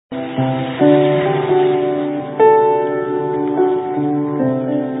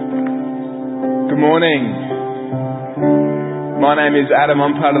My name is Adam.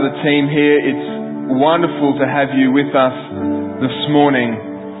 I'm part of the team here. It's wonderful to have you with us this morning.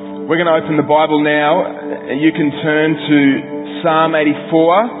 We're going to open the Bible now. You can turn to Psalm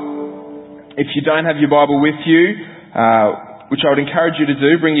 84. If you don't have your Bible with you, which I would encourage you to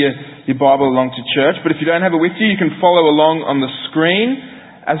do, bring your Bible along to church. But if you don't have it with you, you can follow along on the screen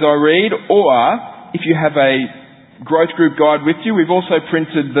as I read, or if you have a growth group guide with you, we've also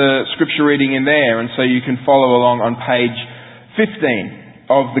printed the scripture reading in there, and so you can follow along on page 15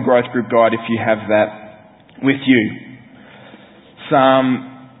 of the growth group guide if you have that with you.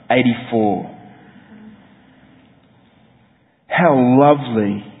 Psalm 84. How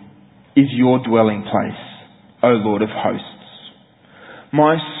lovely is your dwelling place, O Lord of hosts.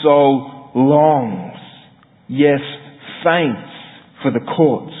 My soul longs, yes, faints for the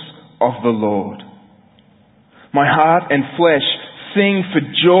courts of the Lord. My heart and flesh sing for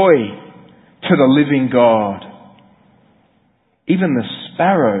joy to the living God. Even the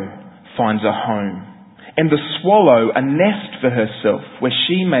sparrow finds a home, and the swallow a nest for herself, where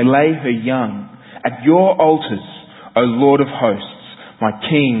she may lay her young. At your altars, O Lord of hosts, my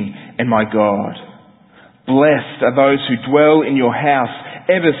King and my God. Blessed are those who dwell in your house,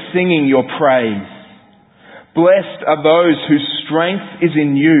 ever singing your praise. Blessed are those whose strength is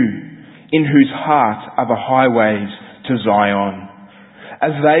in you, in whose heart are the highways to Zion.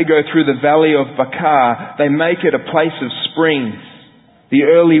 As they go through the valley of Bacar, they make it a place of springs. The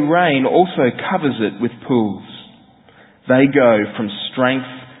early rain also covers it with pools. They go from strength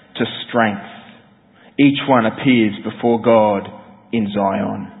to strength. Each one appears before God in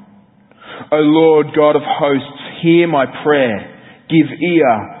Zion. O Lord God of hosts, hear my prayer. Give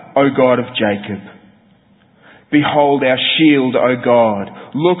ear, O God of Jacob. Behold our shield, O God.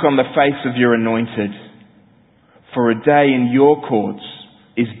 Look on the face of your anointed. For a day in your courts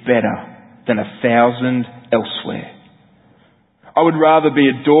is better than 1,000 elsewhere. I would rather be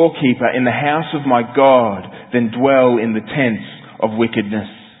a doorkeeper in the house of my God than dwell in the tents of wickedness.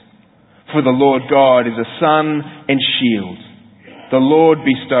 For the Lord God is a sun and shield. The Lord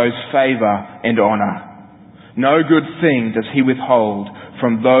bestows favour and honour. No good thing does he withhold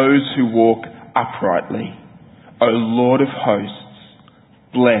from those who walk uprightly. O Lord of hosts,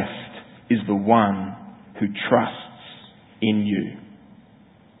 blessed is the one who trusts in you.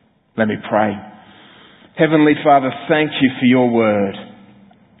 Let me pray. Heavenly Father, thank you for your word.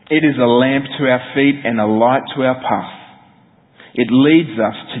 It is a lamp to our feet and a light to our path. It leads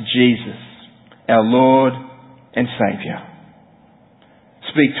us to Jesus, our Lord and Saviour.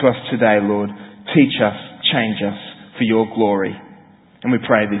 Speak to us today, Lord. Teach us, change us for your glory. And we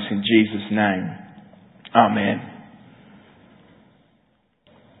pray this in Jesus' name. Amen.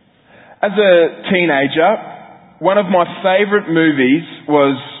 As a teenager, one of my favourite movies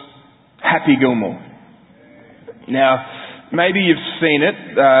was Happy Gilmore. Now, maybe you've seen it.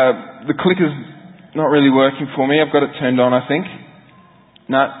 The clicker's not really working for me. I've got it turned on, I think.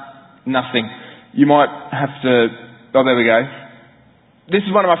 No, nothing. You might have to... Oh, there we go. This is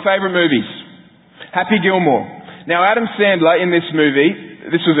one of my favourite movies. Happy Gilmore. Now, Adam Sandler in this movie,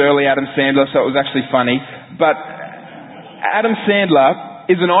 this was early Adam Sandler, so it was actually funny, but Adam Sandler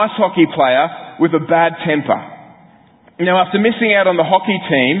is an ice hockey player with a bad temper. Now, after missing out on the hockey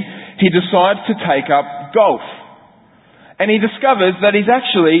team, he decides to take up golf. And he discovers that he's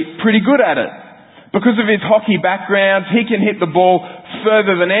actually pretty good at it. Because of his hockey background, he can hit the ball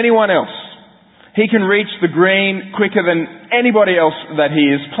further than anyone else. He can reach the green quicker than anybody else that he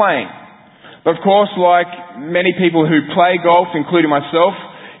is playing. But of course, like many people who play golf, including myself,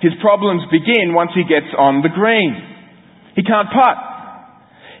 his problems begin once he gets on the green. He can't putt.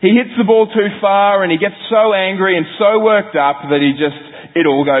 He hits the ball too far and he gets so angry and so worked up that it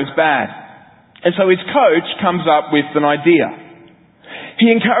all goes bad. And so his coach comes up with an idea.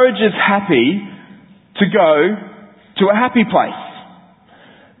 He encourages Happy to go to a happy place.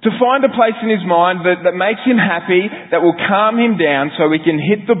 To find a place in his mind that makes him happy, that will calm him down so he can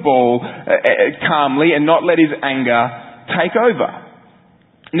hit the ball calmly and not let his anger take over.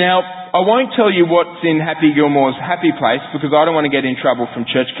 Now, I won't tell you what's in Happy Gilmore's happy place because I don't want to get in trouble from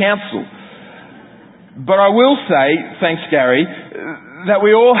church council. But I will say, thanks Gary, that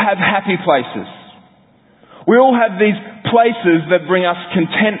we all have happy places. We all have these places that bring us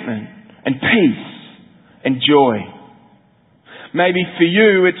contentment and peace and joy. Maybe for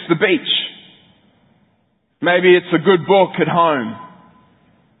you it's the beach. Maybe it's a good book at home.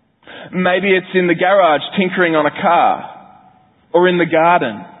 Maybe it's in the garage tinkering on a car. Or in the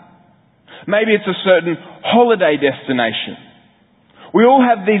garden. Maybe it's a certain holiday destination. We all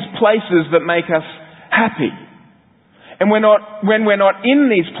have these places that make us happy. And when we're not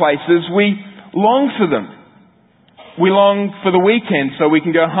in these places, we long for them. We long for the weekend so we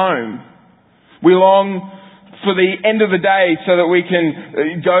can go home. We long for the end of the day so that we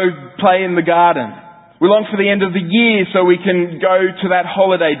can go play in the garden. We long for the end of the year so we can go to that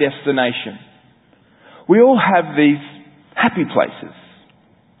holiday destination. We all have these happy places.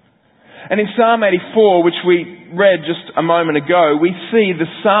 And in Psalm 84, which we read just a moment ago, we see the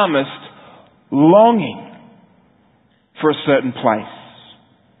psalmist longing for a certain place.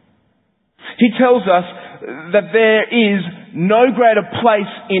 He tells us that there is no greater place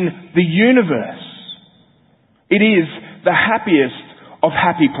in the universe. It is the happiest of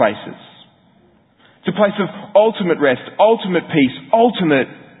happy places. It's a place of ultimate rest, ultimate peace, ultimate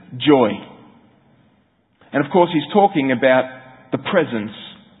joy. And of course he's talking about the presence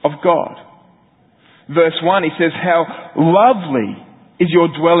of God. Verse 1, he says, "How lovely is your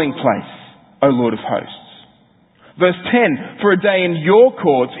dwelling place, O Lord of hosts." Verse 10, "For a day in your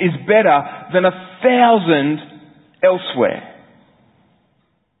courts is better than 1,000 elsewhere."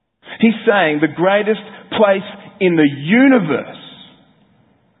 He's saying the greatest place in the universe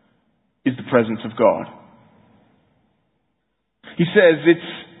is the presence of God. He says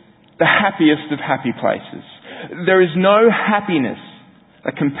it's the happiest of happy places. There is no happiness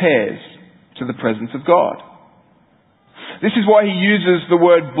that compares to the presence of God. This is why he uses the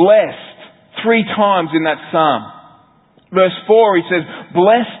word blessed 3 times in that psalm. Verse 4, he says,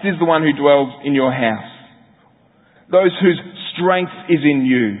 "Blessed is the one who dwells in your house, those whose strength is in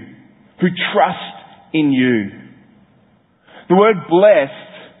you, who trust in you." The word blessed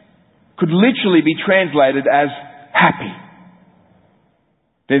could literally be translated as happy.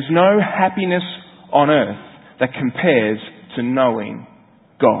 There's no happiness on earth that compares to knowing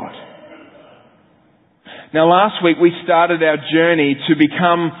God. Now last week we started our journey to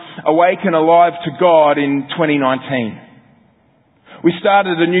become awake and alive to God in 2019. We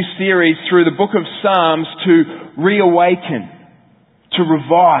started a new series through the book of Psalms to reawaken, to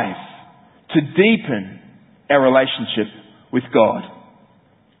revive, to deepen our relationship with God.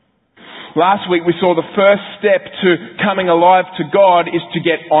 Last week we saw the first step to coming alive to God is to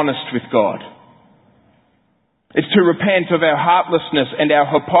get honest with God. It's to repent of our heartlessness and our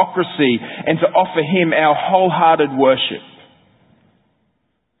hypocrisy and to offer Him our wholehearted worship.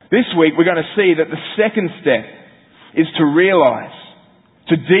 This week we're going to see that the second step is to realise,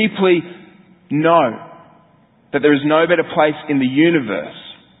 to deeply know that there is no better place in the universe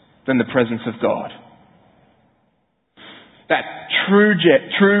than the presence of God. That true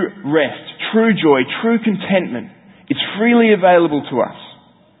rest, true joy, true contentment is freely available to us,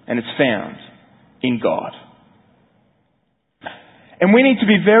 and it's found in God. And we need to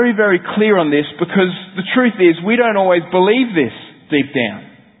be very, very clear on this, because the truth is we don't always believe this deep down.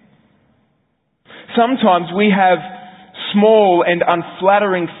 Sometimes we have small and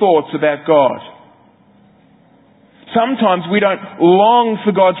unflattering thoughts about God. Sometimes we don't long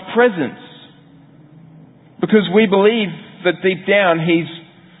for God's presence because we believe that deep down He's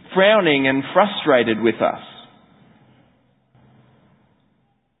frowning and frustrated with us.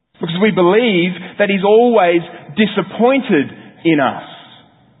 Because we believe that He's always disappointed in us.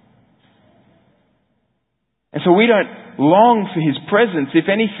 And so we don't long for His presence. If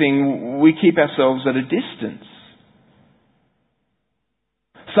anything, we keep ourselves at a distance.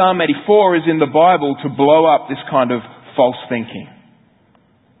 Psalm 84 is in the Bible to blow up this kind of false thinking.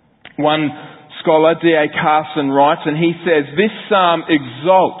 One scholar, D.A. Carson, writes, and he says, "This psalm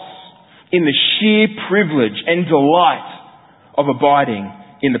exalts in the sheer privilege and delight of abiding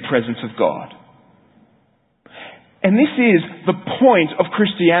in the presence of God." And this is the point of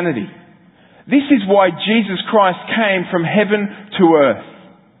Christianity. This is why Jesus Christ came from heaven to earth.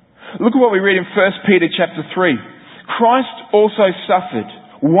 Look at what we read in 1 Peter chapter 3. "Christ also suffered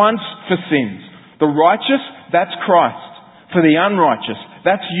once for sins. The righteous, that's Christ. For the unrighteous,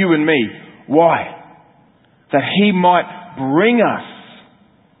 that's you and me. Why? That He might bring us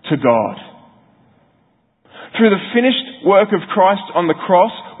to God. Through the finished work of Christ on the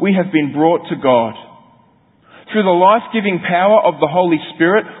cross, we have been brought to God. Through the life-giving power of the Holy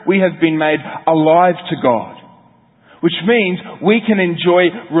Spirit, we have been made alive to God. Which means we can enjoy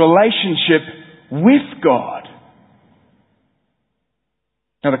relationship with God."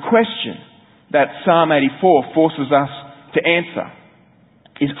 Now the question that Psalm 84 forces us to answer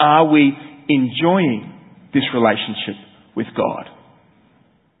is, are we enjoying this relationship with God?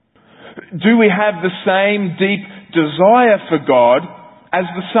 Do we have the same deep desire for God as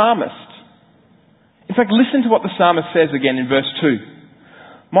the psalmist? In fact, listen to what the psalmist says again in verse 2.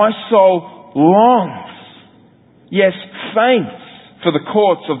 "My soul longs, yes, faints for the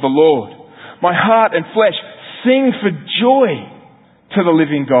courts of the Lord. My heart and flesh sing for joy to the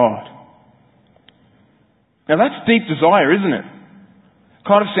living God." Now that's deep desire, isn't it?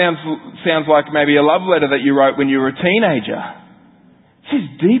 Kind of sounds like maybe a love letter that you wrote when you were a teenager. This is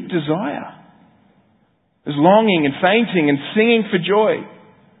deep desire. There's longing and fainting and singing for joy.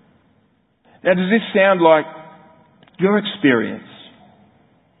 Now does this sound like your experience?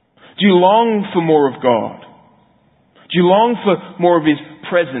 Do you long for more of God? Do you long for more of His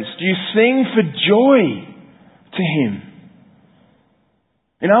presence? Do you sing for joy to Him?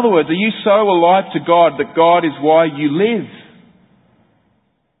 In other words, are you so alive to God that God is why you live?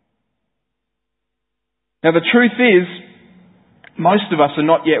 Now the truth is, most of us are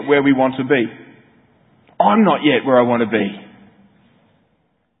not yet where we want to be. I'm not yet where I want to be.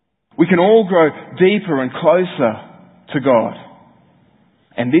 We can all grow deeper and closer to God.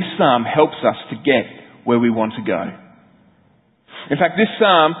 And this psalm helps us to get where we want to go. In fact, this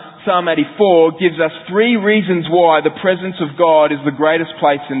psalm, Psalm 84, gives us 3 reasons why the presence of God is the greatest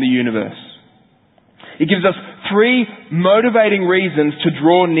place in the universe. It gives us 3 motivating reasons to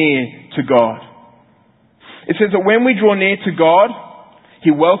draw near to God. It says that when we draw near to God, He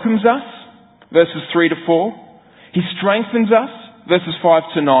welcomes us, verses 3 to 4. He strengthens us, verses 5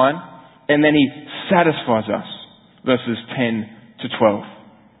 to 9. And then He satisfies us, verses 10 to 12.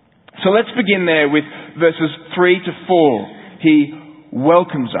 So let's begin there with verses 3 to 4. He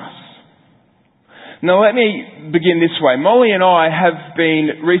welcomes us. Now let me begin this way. Molly and I have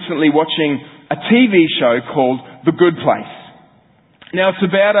been recently watching a TV show called The Good Place. Now it's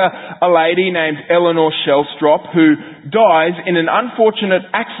about a lady named Eleanor Shellstrop who dies in an unfortunate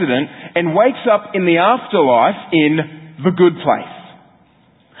accident and wakes up in the afterlife in The Good Place.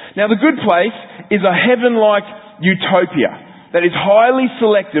 Now The Good Place is a heaven-like utopia that is highly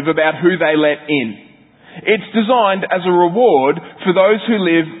selective about who they let in. It's designed as a reward for those who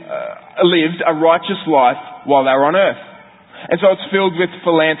lived a righteous life while they were on earth. And so it's filled with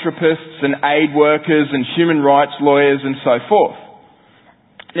philanthropists and aid workers and human rights lawyers and so forth.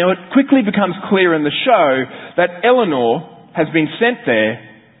 Now it quickly becomes clear in the show that Eleanor has been sent there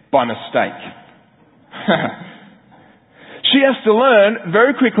by mistake. She has to learn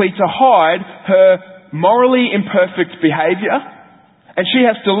very quickly to hide her morally imperfect behaviour, and she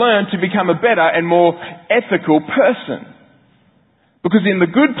has to learn to become a better and more ethical person. Because in the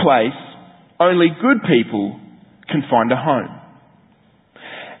good place, only good people can find a home.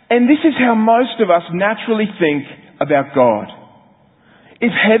 And this is how most of us naturally think about God.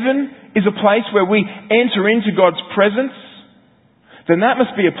 If heaven is a place where we enter into God's presence, then that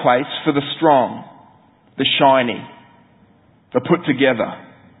must be a place for the strong, the shiny, the put together,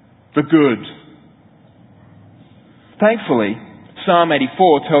 the good. Thankfully, Psalm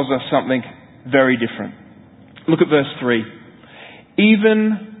 84 tells us something very different. Look at verse 3.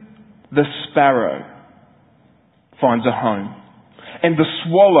 Even the sparrow finds a home, and the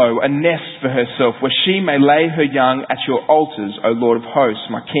swallow a nest for herself, where she may lay her young at your altars, O Lord of hosts,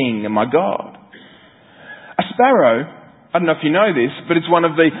 my King and my God. A sparrow, I don't know if you know this, but it's one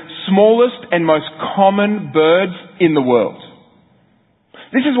of the smallest and most common birds in the world.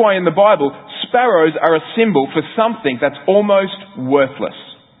 This is why in the Bible, sparrows are a symbol for something that's almost worthless.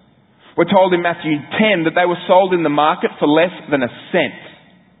 We're told in Matthew 10 that they were sold in the market for less than a cent.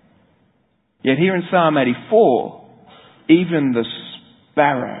 Yet here in Psalm 84, even the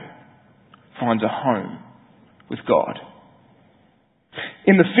sparrow finds a home with God.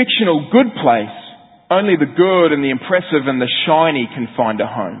 In the fictional good place, only the good and the impressive and the shiny can find a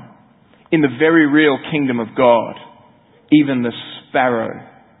home. In the very real kingdom of God, even the sparrow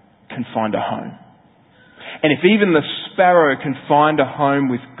can find a home. And if even the sparrow can find a home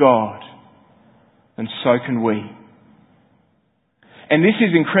with God, then so can we. And this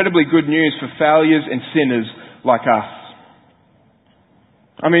is incredibly good news for failures and sinners like us.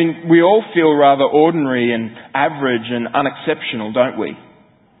 I mean, we all feel rather ordinary and average and unexceptional, don't we?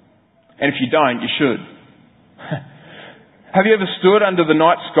 And if you don't, you should. Have you ever stood under the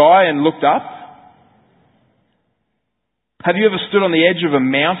night sky and looked up? Have you ever stood on the edge of a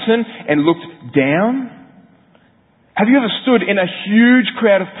mountain and looked down? Have you ever stood in a huge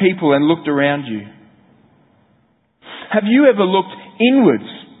crowd of people and looked around you? Have you ever looked inwards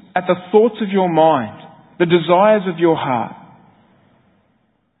at the thoughts of your mind, the desires of your heart?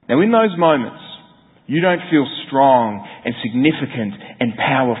 Now in those moments, you don't feel strong and significant and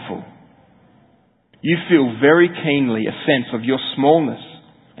powerful. You feel very keenly a sense of your smallness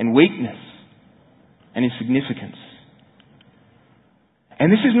and weakness and insignificance.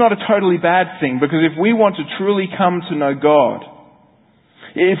 And this is not a totally bad thing, because if we want to truly come to know God,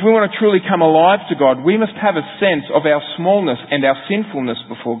 if we want to truly come alive to God, we must have a sense of our smallness and our sinfulness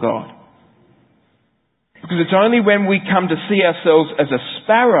before God. Because it's only when we come to see ourselves as a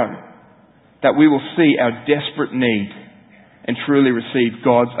sparrow that we will see our desperate need and truly receive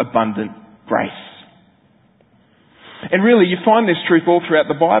God's abundant grace. And really, you find this truth all throughout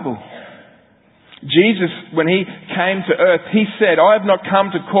the Bible. Jesus, when he came to earth, he said, "I have not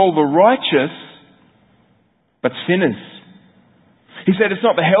come to call the righteous, but sinners." He said, "It's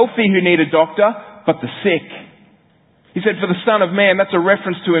not the healthy who need a doctor, but the sick." He said, "For the Son of Man," that's a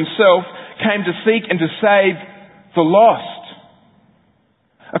reference to himself, "came to seek and to save the lost."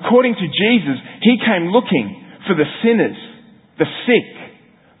 According to Jesus, he came looking for the sinners, the sick,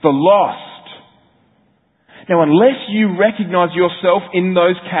 the lost. Now, unless you recognize yourself in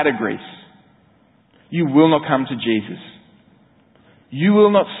those categories, you will not come to Jesus. You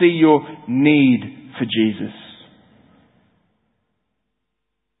will not see your need for Jesus.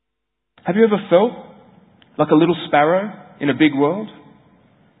 Have you ever felt like a little sparrow in a big world?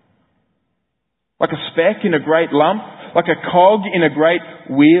 Like a speck in a great lump? Like a cog in a great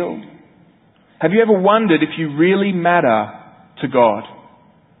wheel? Have you ever wondered if you really matter to God?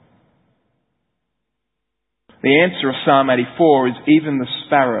 The answer of Psalm 84 is even the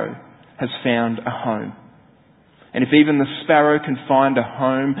sparrow has found a home. And if even the sparrow can find a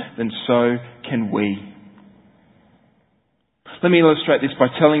home, then so can we. Let me illustrate this by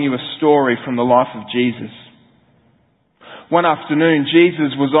telling you a story from the life of Jesus. One afternoon,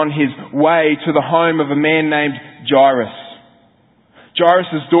 Jesus was on his way to the home of a man named Jairus.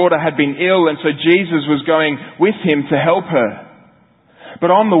 Jairus' daughter had been ill, and so Jesus was going with him to help her.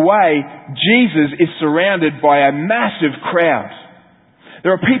 But on the way, Jesus is surrounded by a massive crowd.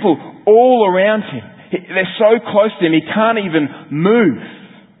 There are people all around him. They're so close to him, he can't even move.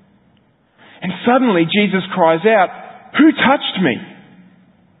 And suddenly Jesus cries out, "Who touched me?"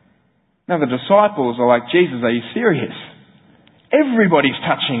 Now the disciples are like, "Jesus, are you serious? Everybody's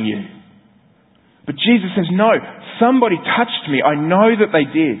touching you." But Jesus says, "No, somebody touched me. I know that they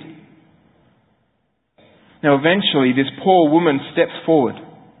did." Now eventually this poor woman steps forward.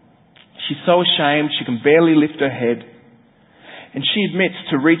 She's so ashamed she can barely lift her head. And she admits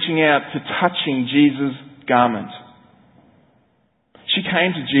to reaching out to touching Jesus' garment. She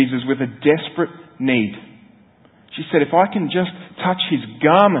came to Jesus with a desperate need. She said, "If I can just touch his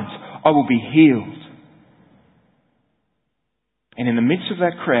garment, I will be healed." And in the midst of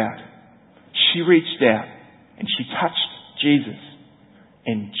that crowd, she reached out and she touched Jesus.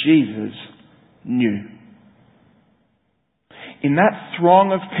 And Jesus knew. In that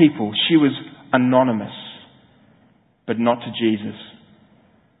throng of people, she was anonymous, but not to Jesus.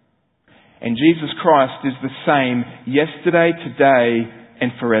 And Jesus Christ is the same yesterday, today,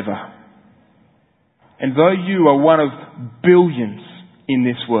 and forever. And though you are one of billions in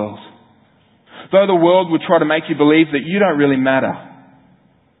this world, though the world would try to make you believe that you don't really matter,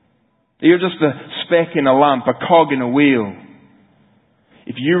 that you're just a speck in a lump, a cog in a wheel,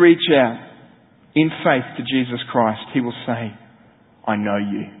 if you reach out in faith to Jesus Christ, he will say, "I know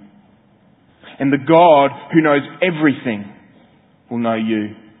you." And the God who knows everything will know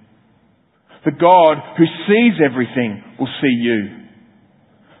you. The God who sees everything will see you.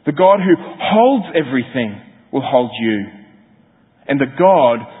 The God who holds everything will hold you. And the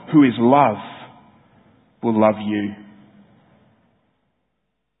God who is love will love you.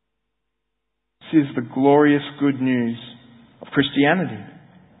 This is the glorious good news of Christianity.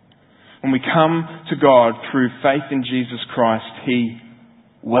 When we come to God through faith in Jesus Christ, he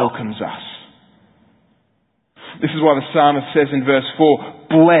welcomes us. This is why the psalmist says in verse 4,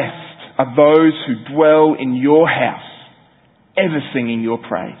 "Blessed are those who dwell in your house, ever singing your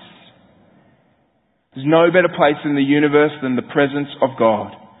praise." There's no better place in the universe than the presence of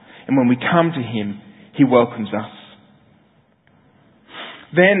God. And when we come to him, he welcomes us.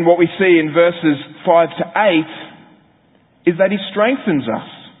 Then what we see in verses 5 to 8 is that he strengthens us.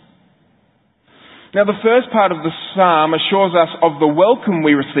 Now the first part of the psalm assures us of the welcome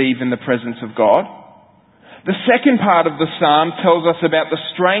we receive in the presence of God. The second part of the psalm tells us about the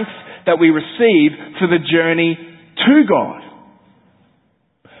strength that we receive for the journey to God.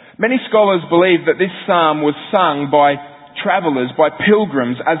 Many scholars believe that this psalm was sung by travellers, by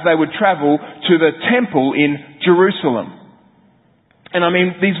pilgrims, as they would travel to the temple in Jerusalem.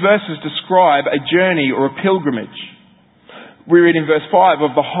 And these verses describe a journey or a pilgrimage. We read in verse 5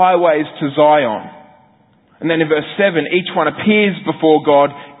 of the highways to Zion. And then in verse 7, each one appears before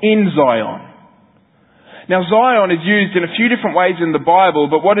God in Zion. Now Zion is used in a few different ways in the Bible,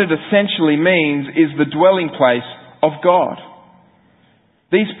 but what it essentially means is the dwelling place of God.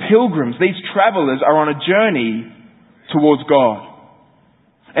 These pilgrims, these travellers are on a journey towards God.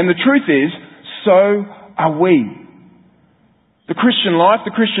 And the truth is, so are we. The Christian life,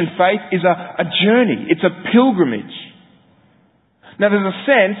 the Christian faith is a journey. It's a pilgrimage. Now there's a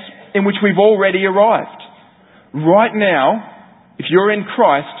sense in which we've already arrived. Right now, if you're in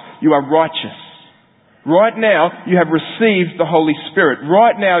Christ, you are righteous. Right now, you have received the Holy Spirit.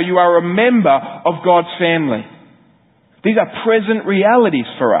 Right now, you are a member of God's family. These are present realities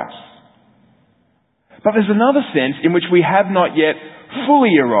for us. But there's another sense in which we have not yet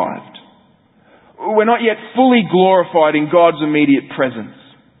fully arrived. We're not yet fully glorified in God's immediate presence.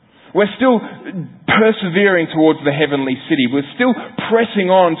 We're still persevering towards the heavenly city. We're still pressing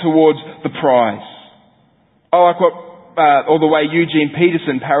on towards the prize. I like or the way Eugene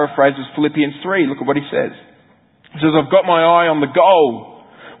Peterson paraphrases Philippians 3. Look at what he says. He says, I've got my eye on the goal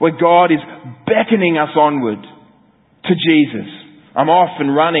where God is beckoning us onward to Jesus. I'm off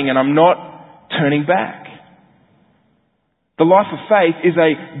and running and I'm not turning back. The life of faith is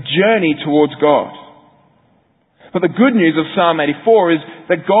a journey towards God. But the good news of Psalm 84 is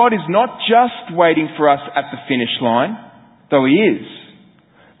that God is not just waiting for us at the finish line, though He is,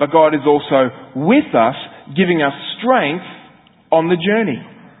 but God is also with us, giving us strength on the journey.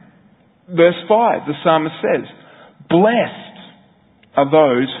 Verse 5, the psalmist says, blessed are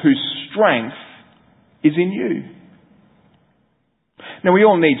those whose strength is in you. Now we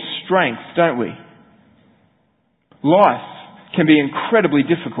all need strength, don't we? Life can be incredibly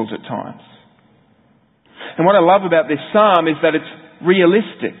difficult at times. And what I love about this psalm is that it's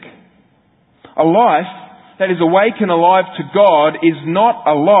realistic. A life that is awake and alive to God is not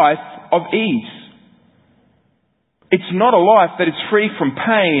a life of ease. It's not a life that is free from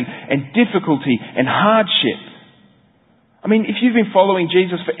pain and difficulty and hardship. I mean, if you've been following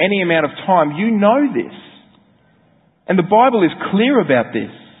Jesus for any amount of time, you know this. And the Bible is clear about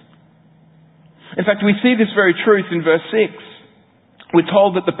this. In fact, we see this very truth in verse 6. We're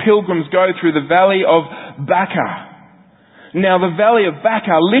told that the pilgrims go through the valley of Baca. Now, the valley of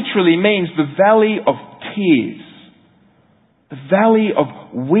Baca literally means the valley of tears. The valley of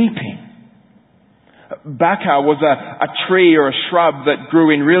weeping. Baca was a tree or a shrub that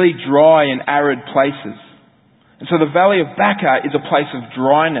grew in really dry and arid places. And so the valley of Baca is a place of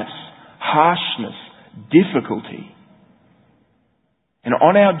dryness, harshness, difficulty. And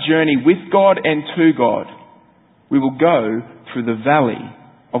on our journey with God and to God, we will go through the valley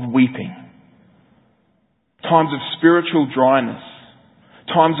of weeping. Times of spiritual dryness.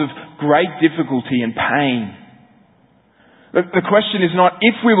 Times of great difficulty and pain. The question is not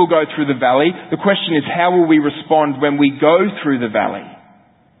if we will go through the valley. The question is how will we respond when we go through the valley.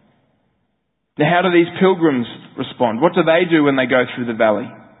 Now how do these pilgrims respond? What do they do when they go through the valley?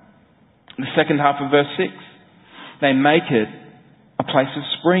 The second half of verse 6. They make it a place of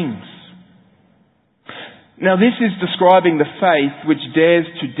springs. Now this is describing the faith which dares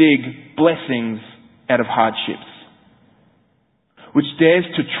to dig blessings out of hardships. Which dares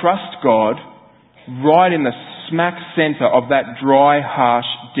to trust God right in the smack centre of that dry, harsh,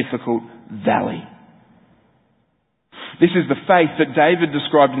 difficult valley. This is the faith that David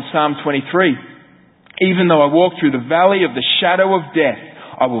described in Psalm 23. Even though I walk through the valley of the shadow of death,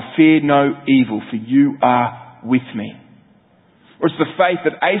 I will fear no evil, for you are with me. Or it's the faith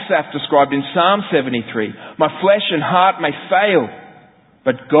that Asaph described in Psalm 73. My flesh and heart may fail,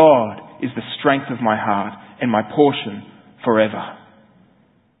 but God is the strength of my heart and my portion forever.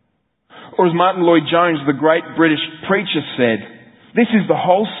 Or as Martin Lloyd-Jones, the great British preacher, said, this is the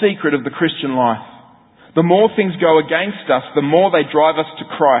whole secret of the Christian life. The more things go against us, the more they drive us to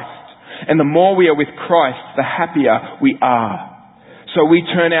Christ. And the more we are with Christ, the happier we are. So we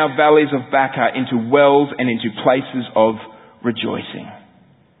turn our valleys of Baca into wells and into places of rejoicing.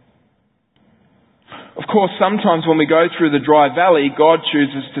 Of course, sometimes when we go through the dry valley, God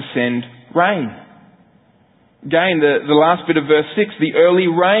chooses to send rain. Again, the last bit of verse 6, the early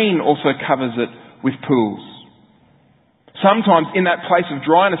rain also covers it with pools. Sometimes in that place of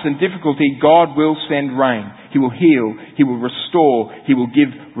dryness and difficulty, God will send rain. He will heal. He will restore. He will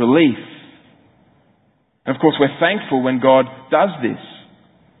give relief. And of course, we're thankful when God does this.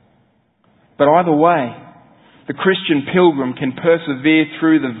 But either way, the Christian pilgrim can persevere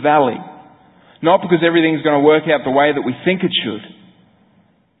through the valley. Not because everything's going to work out the way that we think it should,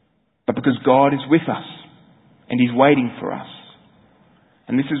 but because God is with us and He's waiting for us.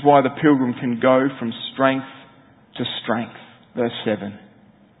 And this is why the pilgrim can go from strength to strength. Verse 7.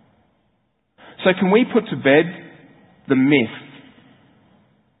 So can we put to bed the myth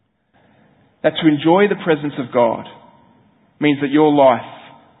that to enjoy the presence of God means that your life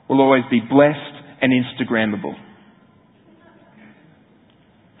will always be blessed and Instagrammable?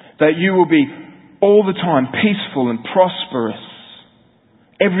 That you will be all the time peaceful and prosperous.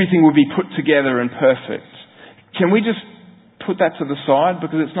 Everything will be put together and perfect. Can we just put that to the side?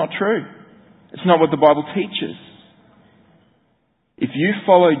 Because it's not true. It's not what the Bible teaches. If you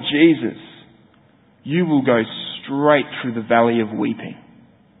follow Jesus, you will go straight through the valley of weeping.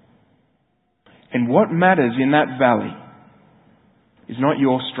 And what matters in that valley is not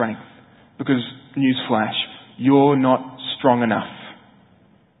your strength, because, newsflash, you're not strong enough.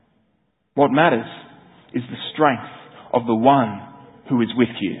 What matters is the strength of the one who is with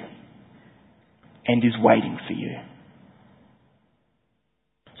you and is waiting for you.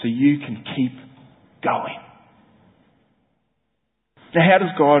 So you can keep going. Now, how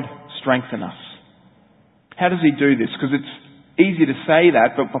does God strengthen us? How does He do this? Because it's easy to say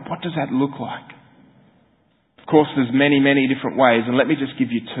that, but what does that look like? Of course, there's many, many different ways, and let me just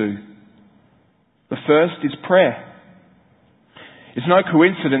give you two. The first is prayer. It's no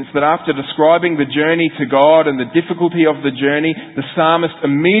coincidence that after describing the journey to God and the difficulty of the journey, the psalmist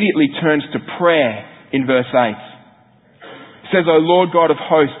immediately turns to prayer in verse 8. He says, O Lord God of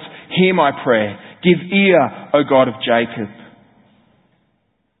hosts, hear my prayer. Give ear, O God of Jacob.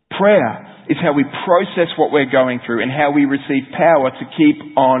 Prayer is how we process what we're going through and how we receive power to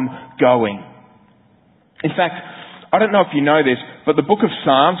keep on going. In fact, I don't know if you know this, but the book of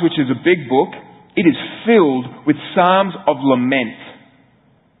Psalms, which is a big book, it is filled with psalms of lament.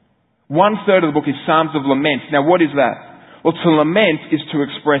 1/3 of the book is psalms of lament. Now what is that? Well, to lament is to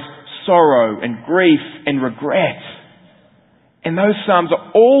express sorrow and grief and regret. And those psalms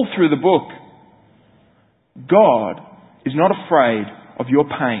are all through the book. God is not afraid of your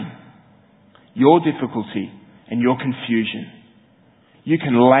pain, your difficulty, and your confusion. You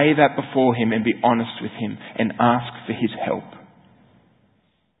can lay that before Him and be honest with Him and ask for His help.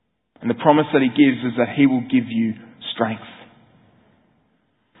 And the promise that He gives is that He will give you strength.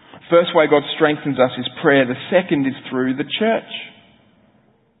 First way God strengthens us is prayer. The second is through the church.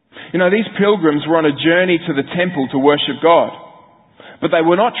 You know, these pilgrims were on a journey to the temple to worship God. But they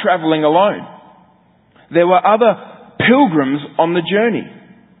were not travelling alone. There were other pilgrims on the journey.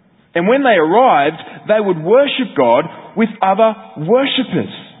 And when they arrived, they would worship God with other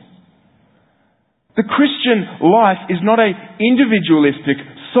worshippers. The Christian life is not an individualistic,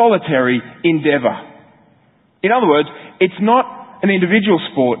 solitary endeavour. In other words, it's not an individual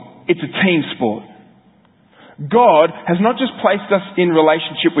sport, it's a team sport. God has not just placed us in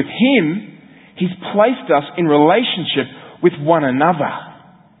relationship with Him, He's placed us in relationship with one another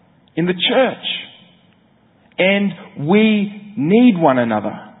in the church. And we need one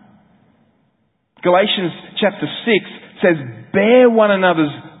another. Galatians chapter 6 says, bear one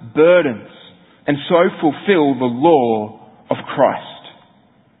another's burdens and so fulfill the law of Christ.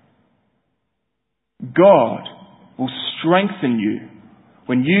 God will strengthen you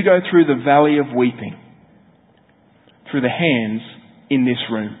when you go through the valley of weeping, through the hands in this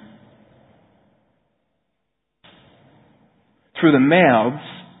room, through the mouths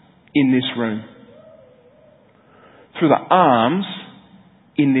in this room, through the arms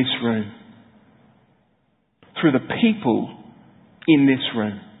in this room, through the people in this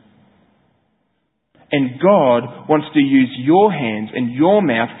room. And God wants to use your hands and your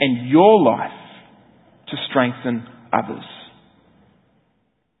mouth and your life to strengthen others.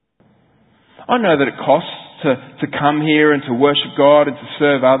 I know that it costs to come here and to worship God and to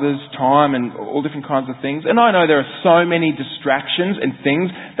serve others, time and all different kinds of things. And I know there are so many distractions and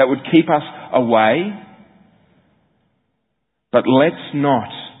things that would keep us away. But let's not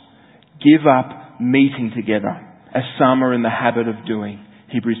give up meeting together, as some are in the habit of doing.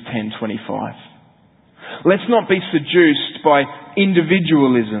 Hebrews 10:25. Let's not be seduced by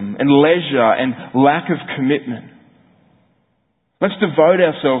individualism and leisure and lack of commitment. Let's devote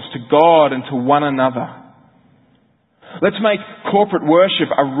ourselves to God and to one another. Let's make corporate worship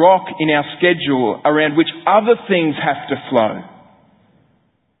a rock in our schedule around which other things have to flow.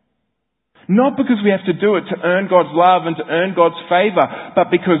 Not because we have to do it to earn God's love and to earn God's favour,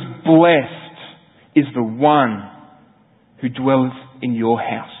 but because blessed is the one who dwells in your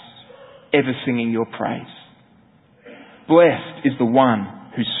house, ever singing your praise. Blessed is the one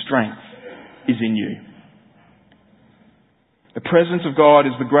whose strength is in you. The presence of God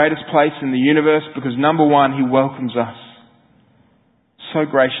is the greatest place in the universe because, number one, He welcomes us so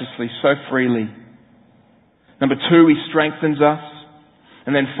graciously, so freely. Number two, He strengthens us.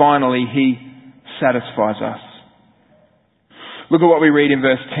 And then finally, He satisfies us. Look at what we read in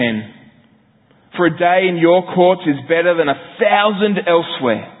verse 10. For a day in your courts is better than 1,000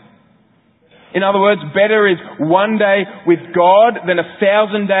 elsewhere. In other words, better is one day with God than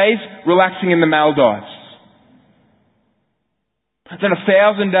 1,000 days relaxing in the Maldives. Than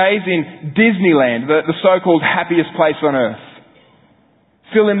 1,000 days in Disneyland, the so-called happiest place on earth.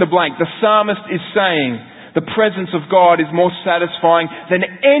 Fill in the blank. The psalmist is saying the presence of God is more satisfying than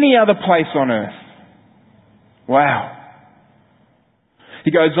any other place on earth. Wow. He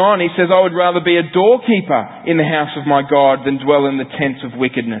goes on, he says, I would rather be a doorkeeper in the house of my God than dwell in the tents of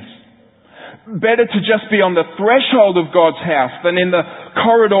wickedness. Better to just be on the threshold of God's house than in the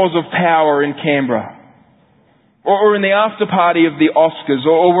corridors of power in Canberra. Or in the after party of the Oscars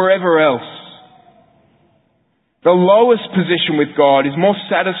or wherever else. The lowest position with God is more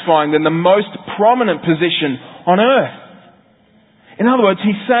satisfying than the most prominent position on earth. In other words,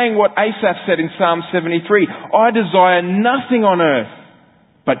 he's saying what Asaph said in Psalm 73, I desire nothing on earth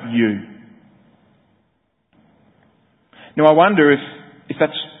but you. Now I wonder if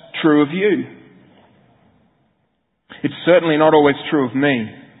that's true of you. It's certainly not always true of me.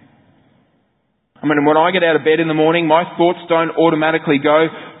 I mean, when I get out of bed in the morning, my thoughts don't automatically go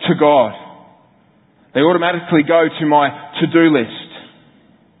to God. They automatically go to my to-do list.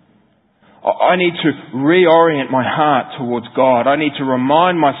 I need to reorient my heart towards God. I need to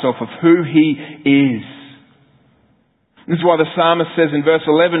remind myself of who He is. This is why the psalmist says in verse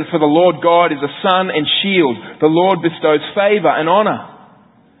 11, For the Lord God is a sun and shield. The Lord bestows favour and honour.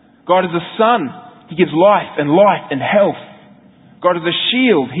 God is a sun. He gives life and light and health. God is a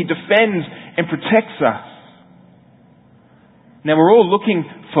shield. He defends and protects us. Now we're all looking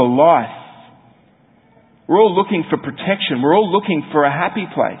for life. We're all looking for protection. We're all looking for a happy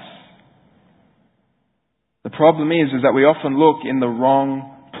place. The problem is that we often look in the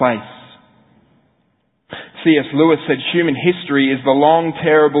wrong place. C.S. Lewis said human history is the long,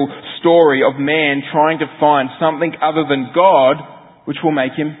 terrible story of man trying to find something other than God which will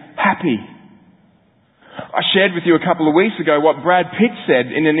make him happy. I shared with you a couple of weeks ago what Brad Pitt said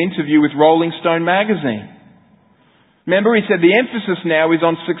in an interview with Rolling Stone magazine. Remember, he said the emphasis now is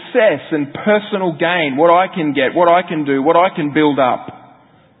on success and personal gain, what I can get, what I can do, what I can build up.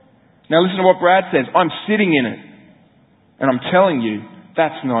 Now listen to what Brad says. I'm sitting in it. And I'm telling you,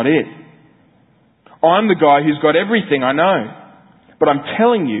 that's not it. I'm the guy who's got everything, I know. But I'm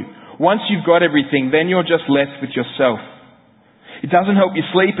telling you, once you've got everything, then you're just left with yourself. It doesn't help you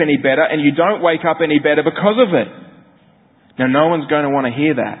sleep any better, and you don't wake up any better because of it. Now, no one's going to want to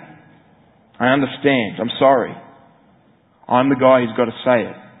hear that. I understand. I'm sorry. I'm the guy who's got to say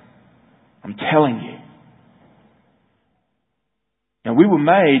it. I'm telling you. Now, we were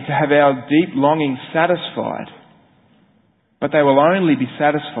made to have our deep longings satisfied, but they will only be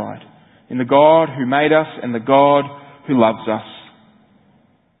satisfied in the God who made us and the God who loves us.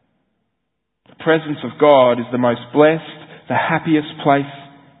 The presence of God is the most blessed, the happiest place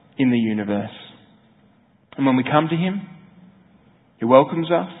in the universe. And when we come to Him, He welcomes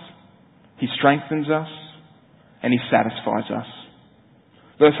us, He strengthens us, and He satisfies us.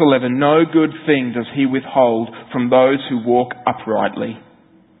 Verse 11, no good thing does He withhold from those who walk uprightly.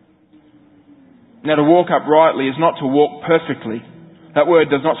 Now, to walk uprightly is not to walk perfectly. That word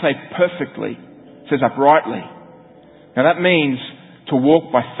does not say perfectly. It says uprightly. Now, that means to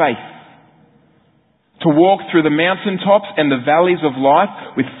walk by faith. To walk through the mountaintops and the valleys of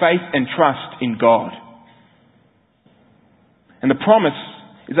life with faith and trust in God. And the promise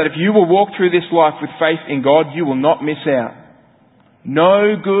is that if you will walk through this life with faith in God, you will not miss out.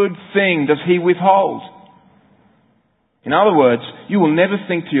 No good thing does He withhold. In other words, you will never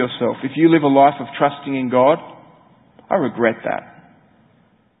think to yourself, if you live a life of trusting in God, I regret that.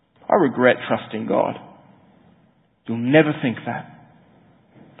 I regret trusting God. You'll never think that.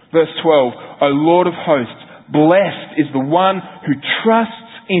 Verse 12, O Lord of hosts, blessed is the one who trusts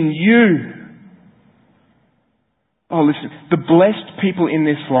in you. Oh, listen, the blessed people in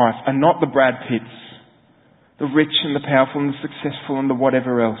this life are not the Brad Pitts, the rich and the powerful and the successful and the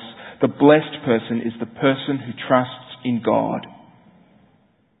whatever else. The blessed person is the person who trusts in God.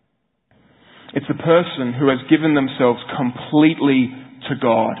 It's the person who has given themselves completely to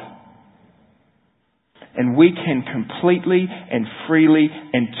God. And we can completely and freely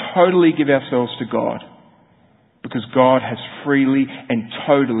and totally give ourselves to God because God has freely and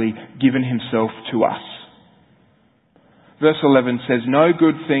totally given Himself to us. Verse 11 says, no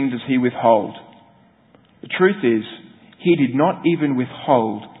good thing does He withhold. The truth is, He did not even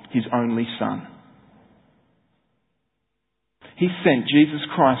withhold His only Son. He sent Jesus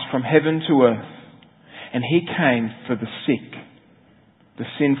Christ from heaven to earth, and He came for the sick, the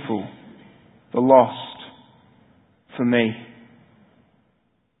sinful, the lost, for me,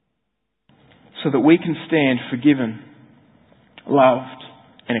 so that we can stand forgiven, loved,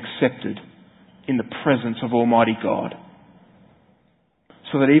 and accepted in the presence of Almighty God,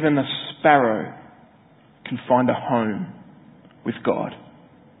 so that even the sparrow can find a home with God.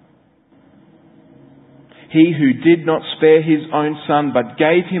 He who did not spare His own Son, but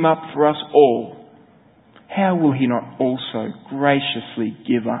gave Him up for us all, how will He not also graciously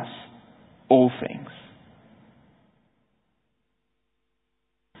give us all things?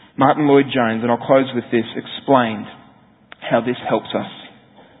 Martin Lloyd-Jones, and I'll close with this, explained how this helps us,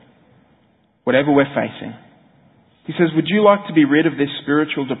 whatever we're facing. He says, would you like to be rid of this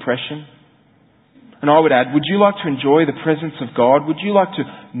spiritual depression? And I would add, would you like to enjoy the presence of God? Would you like to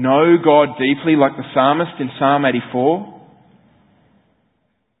know God deeply like the psalmist in Psalm 84?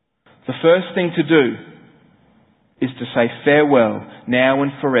 The first thing to do is to say farewell now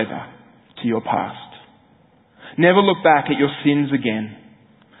and forever to your past. Never look back at your sins again.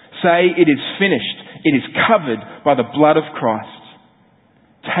 Say it is finished. It is covered by the blood of Christ.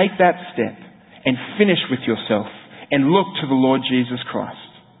 Take that step and finish with yourself and look to the Lord Jesus Christ.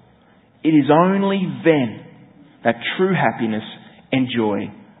 It is only then that true happiness and joy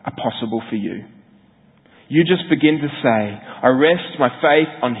are possible for you. You just begin to say, I rest my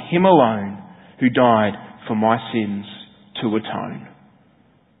faith on Him alone who died for my sins to atone.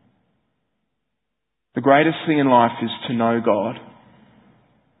 The greatest thing in life is to know God.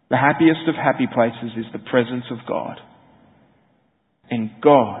 The happiest of happy places is the presence of God. And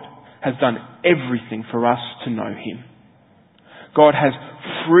God has done everything for us to know Him. God has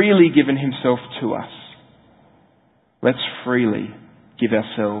freely given Himself to us. Let's freely give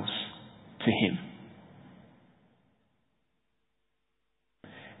ourselves to Him.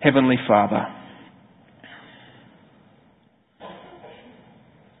 Heavenly Father,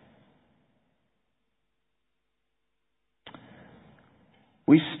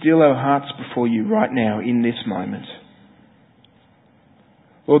 we still our hearts before You right now in this moment.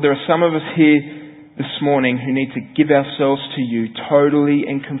 Lord, there are some of us here this morning who need to give ourselves to You totally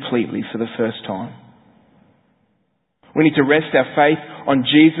and completely for the first time. We need to rest our faith on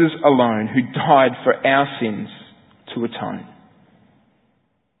Jesus alone, who died for our sins to atone.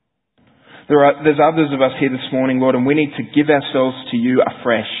 There's others of us here this morning, Lord, and we need to give ourselves to You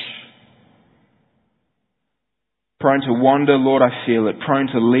afresh. Prone to wander, Lord, I feel it. Prone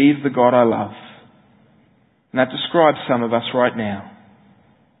to leave the God I love. And that describes some of us right now.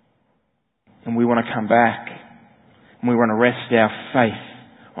 And we want to come back. And we want to rest our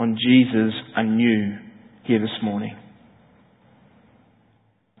faith on Jesus anew here this morning.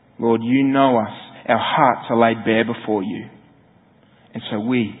 Lord, You know us. Our hearts are laid bare before You. And so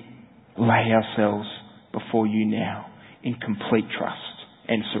we lay ourselves before You now in complete trust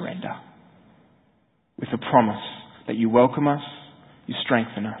and surrender, with the promise that You welcome us, You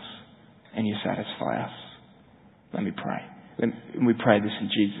strengthen us, and You satisfy us. Let me pray. We pray this in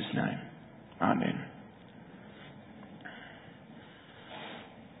Jesus' name. Amen.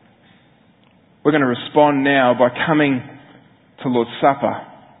 We're going to respond now by coming to Lord's Supper.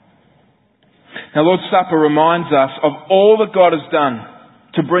 Now, Lord's Supper reminds us of all that God has done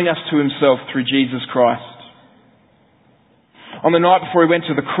to bring us to Himself through Jesus Christ. On the night before He went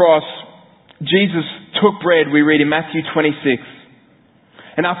to the cross, Jesus took bread, we read in Matthew 26,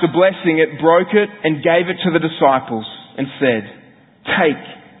 and after blessing it, broke it and gave it to the disciples and said, "Take,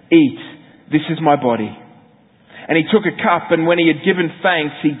 eat, this is my body." And He took a cup, and when He had given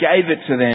thanks, He gave it to them.